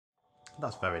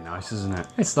That's very nice, isn't it?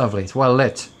 It's lovely. It's well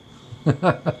lit.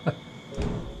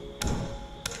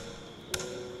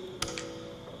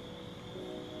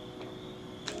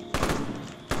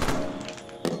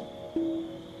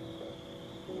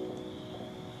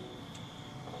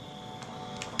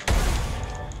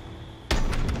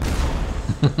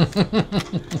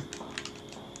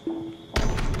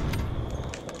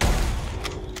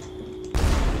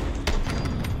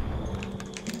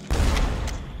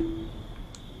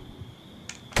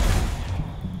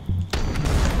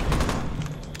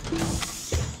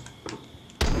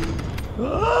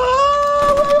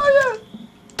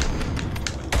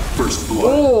 First blood.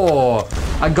 Oh,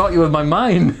 I got you with my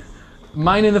mine.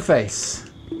 Mine in the face.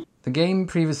 The game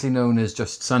previously known as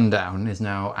just Sundown is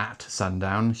now at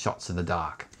Sundown, Shots in the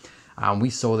Dark. And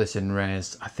we saw this in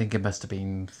Res, I think it must have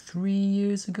been 3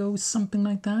 years ago, something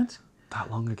like that. That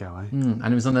long ago, eh? And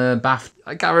it was on a BAFTA,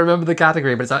 I can't remember the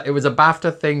category, but it was a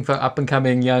BAFTA thing for up and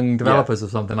coming young developers or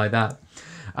something like that.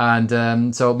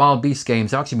 And so Mild Beast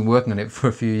Games, I've actually been working on it for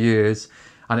a few years,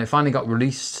 and it finally got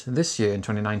released this year in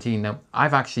 2019. Now,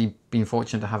 I've actually been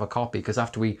fortunate to have a copy, because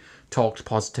after we talked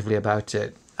positively about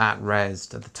it at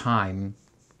Res at the time,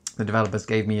 the developers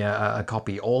gave me a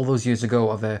copy all those years ago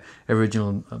of their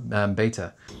original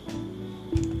beta.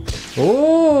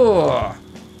 Oh!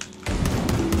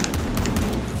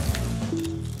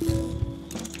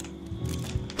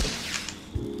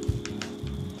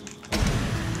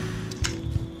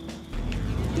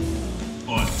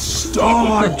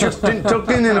 Oh, I just didn't tuck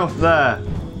in enough there.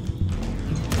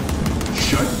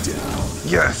 Shut down.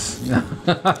 Yes.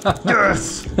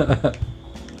 Yes.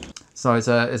 So it's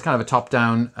kind of a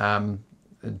top-down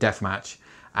deathmatch,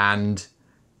 and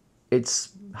it's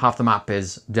half the map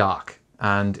is dark,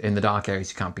 and in the dark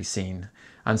areas you can't be seen,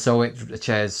 and so it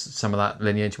shares some of that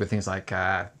lineage with things like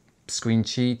screen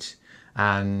cheat,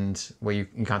 and where you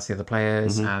can't see other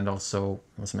players, and also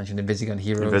mentioned Invisigun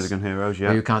Heroes. Invisigun Heroes, yeah.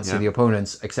 Where you can't see the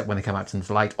opponents except when they come out into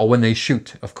the light, or when they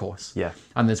shoot, of course. Yeah.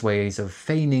 And there's ways of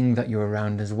feigning that you're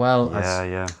around as well.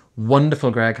 Yeah. Wonderful,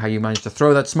 Greg, how you managed to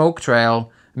throw that smoke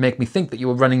trail and make me think that you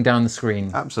were running down the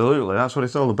screen. Absolutely, that's what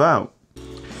it's all about.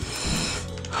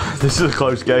 This is a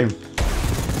close game.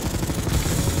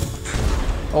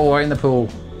 Oh, we're in the pool.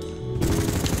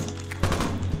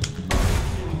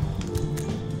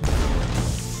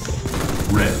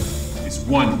 Red is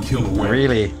 1 kill away.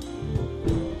 Really?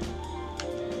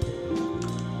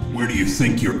 Where do you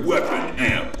think your weapon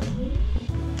amp?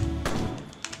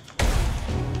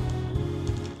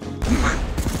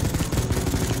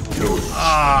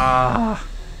 Ah!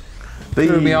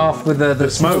 Threw me off with the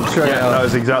smoke trail. Yeah, that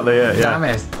was exactly it, yeah. Damn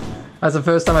it. That's the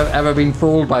first time I've ever been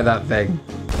fooled by that thing.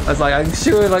 I was like, I'm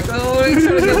sure, like, oh, he's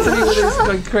trying to get to me with this,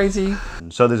 like, crazy.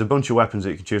 So there's a bunch of weapons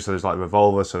that you can choose. So there's like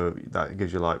revolver, so that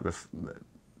gives you like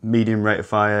medium rate of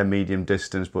fire, medium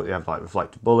distance, but you have like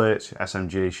reflective bullets,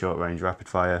 SMG, short range rapid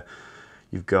fire.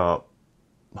 You've got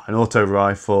an auto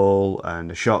rifle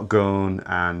and a shotgun,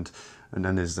 and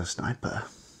then there's the sniper.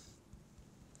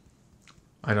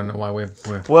 I don't know why we're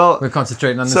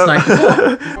concentrating on the so,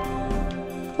 sniper.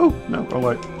 Oh, no, wrong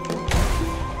way.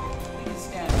 Please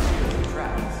stand clear of the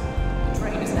tracks. The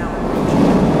train is now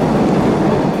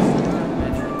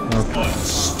approaching.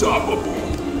 Unstoppable.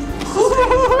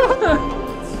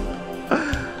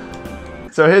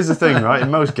 So here's the thing, right? In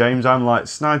most games, I'm like,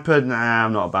 sniper? Nah,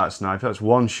 I'm not about sniper. That's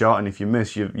one shot, and if you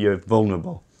miss, you're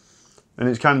vulnerable. And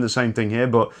it's kind of the same thing here,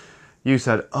 but you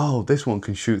said, oh, this one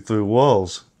can shoot through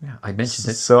walls. Yeah, I mentioned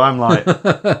it. So I'm like,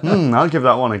 I'll give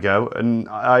that one a go. And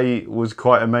I was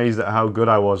quite amazed at how good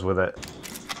I was with it.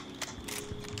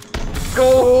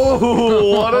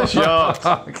 Oh, what a shot!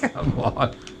 Oh, come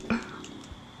on.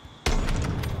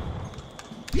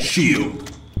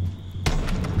 Shield.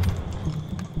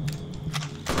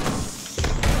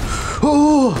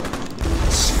 Oh!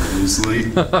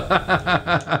 Seriously?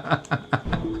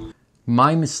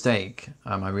 My mistake,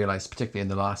 I realised, particularly in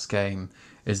the last game,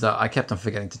 is that I kept on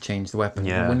forgetting to change the weapon.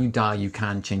 Yeah. When you die, you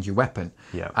can change your weapon.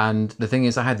 Yeah. And the thing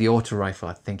is, I had the auto rifle,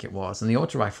 I think it was, and the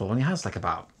auto rifle only has like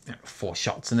about 4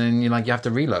 shots, and then you have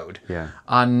to reload. Yeah.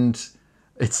 And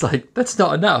it's like, that's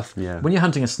not enough. Yeah. When you're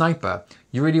hunting a sniper,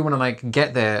 you really want to like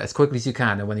get there as quickly as you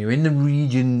can, and when you're in the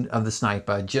region of the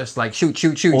sniper, just like shoot,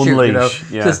 Unleash, you know,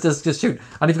 yeah. just shoot.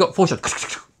 And if you've got 4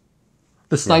 shots,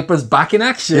 the sniper's back in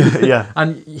action. Yeah.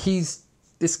 And he's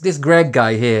this Gregg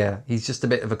guy here. He's just a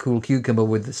bit of a cool cucumber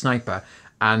with the sniper,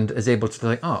 and is able to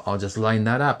like, oh, I'll just line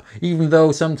that up. Even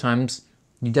though sometimes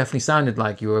you definitely sounded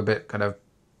like you were a bit kind of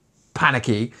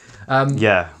panicky.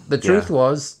 Yeah. The truth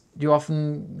was, you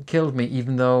often killed me,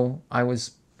 even though I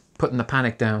was putting the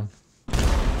panic down.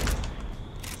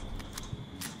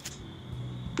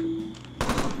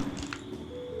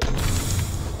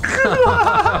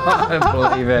 I don't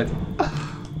believe it.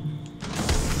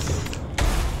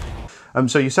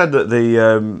 So you said that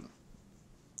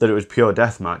that it was pure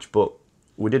deathmatch, but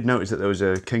we did notice that there was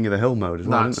a King of the Hill mode as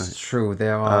well, didn't That's true.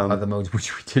 There are other modes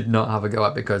which we did not have a go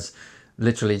at because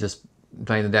literally just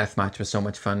playing the deathmatch was so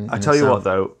much fun. I tell you what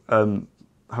though,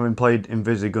 having played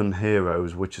Invisigun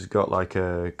Heroes, which has got like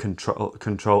a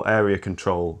area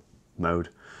control mode,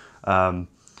 I'm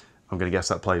going to guess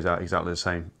that plays out exactly the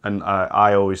same. And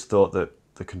I always thought that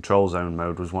the control zone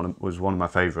mode was one of my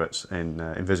favourites in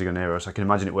Invisigun Heroes. I can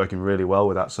imagine it working really well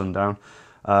with that Sundown.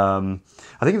 I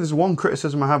think if there's one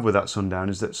criticism I have with that Sundown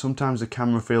is that sometimes the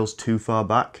camera feels too far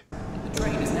back. The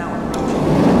train is now approaching.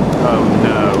 Oh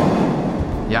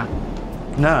no. Yeah.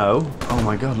 No? Oh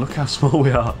my god, look how small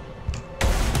we are.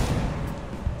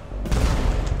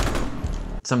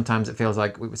 Sometimes it feels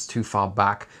like it was too far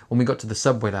back. When we got to the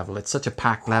subway level, it's such a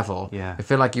packed level. Yeah. I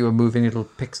feel like you were moving little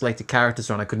pixelated characters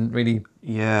around. I couldn't really...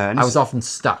 Yeah. And I was often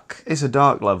stuck. It's a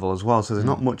dark level as well, so there's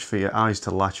not much for your eyes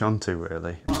to latch onto,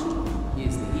 really. He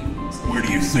is the evening station. Where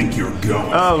do you think you're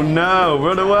going? Oh no,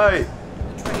 run away!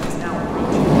 The train is now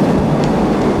approaching.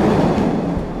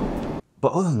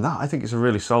 But other than that, I think it's a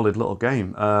really solid little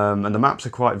game. And the maps are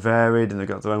quite varied and they've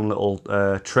got their own little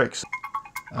tricks.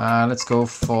 Let's go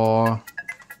for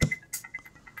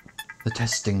the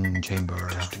testing chamber.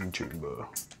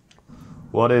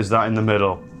 What is that in the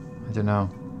middle? I don't know.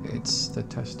 It's the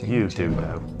testing You do chamber.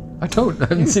 know. I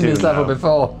haven't seen do this level know.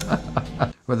 before.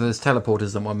 Whether there's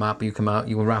teleporters on one map, you come out,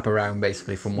 you will wrap around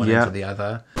basically from one end to the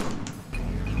other.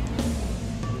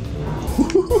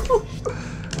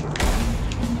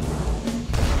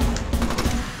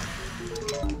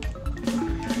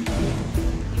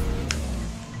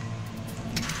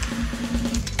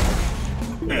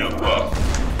 Amp up.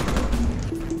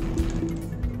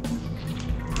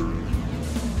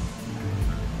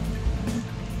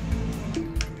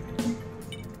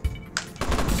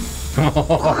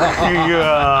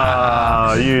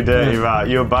 Yeah, you dirty rat.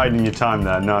 You're biding your time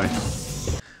there,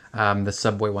 nice. The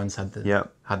subway ones had the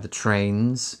Yep. had the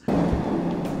trains.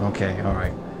 Okay, all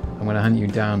right. I'm gonna hunt you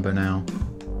down, Burnell.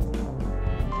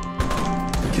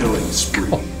 Killing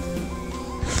spree.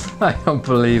 I don't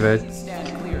believe it.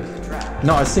 Stand clear of the track.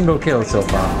 Not a single kill so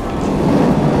far.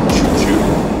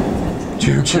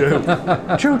 Choo-choo.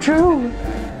 Choo-choo. Choo-choo.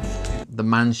 The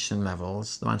mansion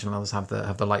levels have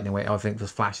the lightning wave. I think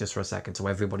there's flashes for a second, so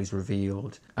everybody's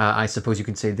revealed. I suppose you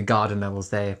can say the garden levels,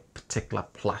 their particular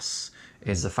plus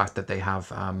is the fact that they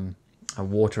have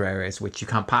water areas which you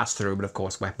can't pass through, but of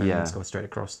course weapons go straight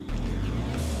across.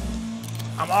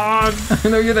 Come on! I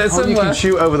know you're there Oh, you somewhere. can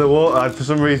shoot over the water. For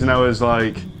some reason I was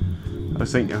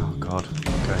thinking, oh god,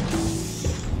 okay.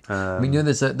 I mean, you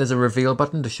know, there's a reveal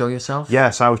button to show yourself.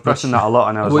 Yes, I was pressing that a lot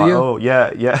and I was Were like, you? oh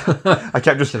yeah, yeah. I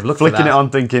kept just Should've looked for flicking it that. on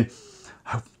thinking,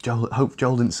 hope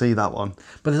Joel didn't see that one.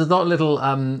 But there's a lot of little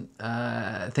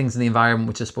things in the environment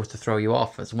which are supposed to throw you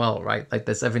off as well, right? Like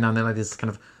there's every now and then like this kind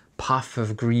of puff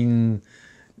of green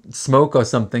smoke or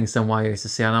something somewhere I used to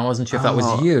see, and I wasn't sure if that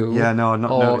was you. Yeah, no, I've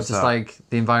not or noticed just that. like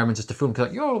the environment just a fool.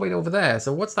 Like you're all the way over there,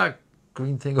 so what's that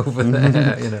green thing over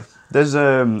there? You know.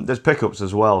 There's pickups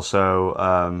as well, so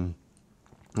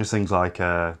there's things like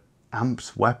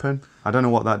Amp's weapon. I don't know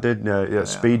what that did.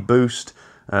 Speed boost,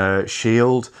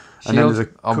 shield, and then there's a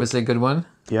obviously a good one.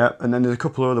 yeah, and then there's a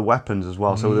couple of other weapons as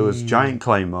well. So there was giant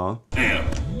claymore.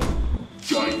 Amp.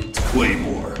 Giant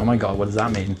claymore. Oh my god, what does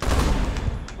that mean?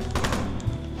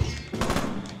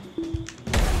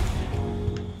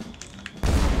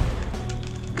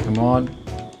 Come on.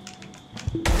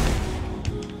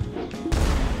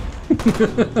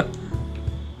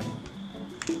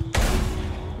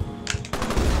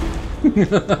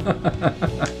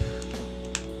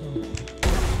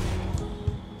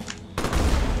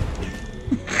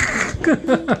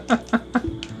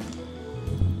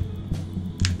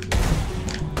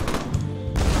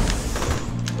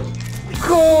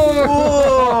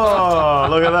 Oh,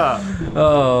 look at that!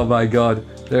 Oh my god.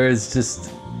 There is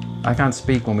just... I can't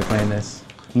speak when we're playing this.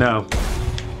 No,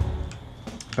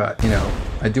 But, you know,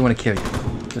 I do want to kill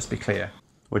you. Just be clear.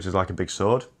 which is like a big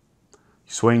sword.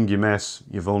 You swing, you miss,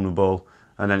 you're vulnerable,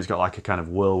 and then it's got like a kind of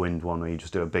whirlwind one where you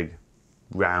just do a big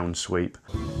round sweep.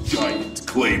 Giant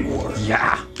claymore.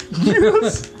 Yeah!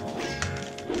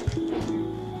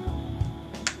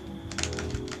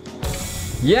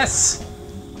 Yes!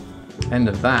 End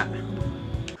of that.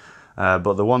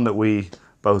 But the one that we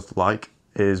both like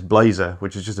is Blazer,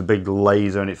 which is just a big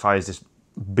laser and it fires this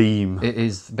beam. It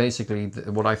is basically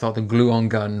what I thought the glue-on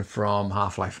gun from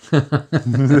Half-Life.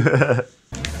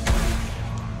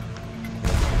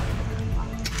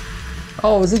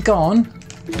 Oh, is it gone?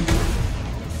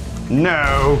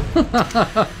 No!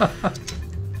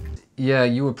 Yeah,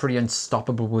 you were pretty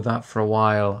unstoppable with that for a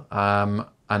while.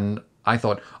 And I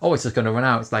thought, oh, it's just going to run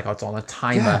out. It's like, oh, it's on a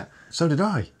timer. Yeah, so did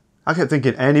I. I kept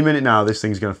thinking, any minute now, this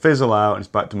thing's going to fizzle out and it's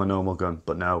back to my normal gun.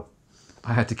 But no.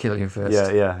 I had to kill you first.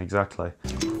 Yeah, exactly.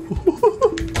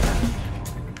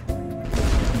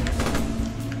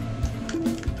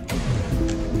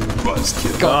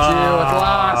 Buzzkill. Got you at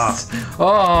last.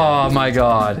 Oh my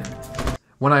god.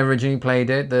 When I originally played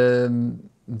it, the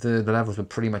levels were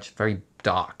pretty much very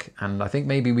dark, and I think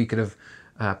maybe we could have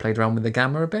played around with the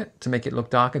gamma a bit to make it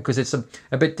look darker, because it's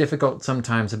a bit difficult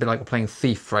sometimes, a bit like we're playing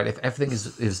Thief, right? If everything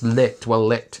is lit, well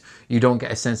lit, you don't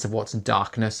get a sense of what's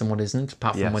darkness and what isn't,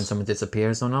 apart from when someone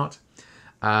disappears or not.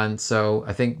 And so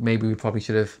I think maybe we probably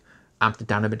should have amped it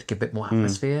down a bit to give a bit more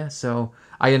atmosphere. So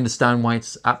I understand why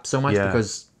it's up so much,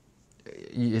 because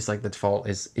it's like the default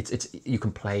is it's you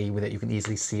can play with it, you can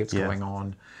easily see what's going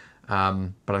on.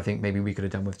 But I think maybe we could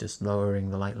have done with just lowering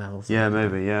the light levels. Yeah,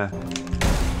 maybe, yeah.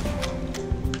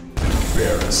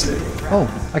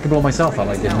 Oh, I can blow myself up.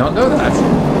 I did not know that.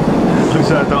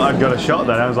 I thought I'd got a shot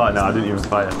then. I was like, no, I didn't even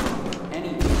fire.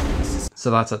 So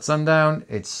that's at Sundown.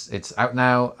 It's out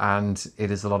now, and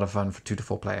it is a lot of fun for 2 to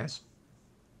 4 players.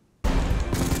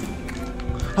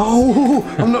 Oh,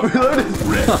 I'm not reloaded.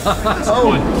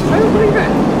 Oh, I don't believe it.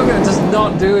 Okay, just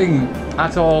not doing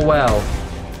at all well.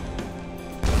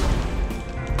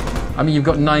 I mean, you've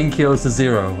got 9 kills to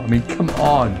 0. I mean, come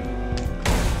on.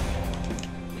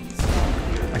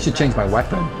 I should change my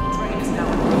weapon.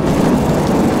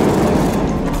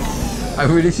 I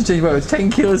really should change my weapon. 10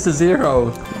 kills to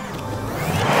 0.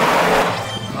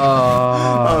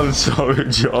 I'm sorry,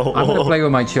 Joel. I'm gonna play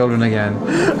with my children again.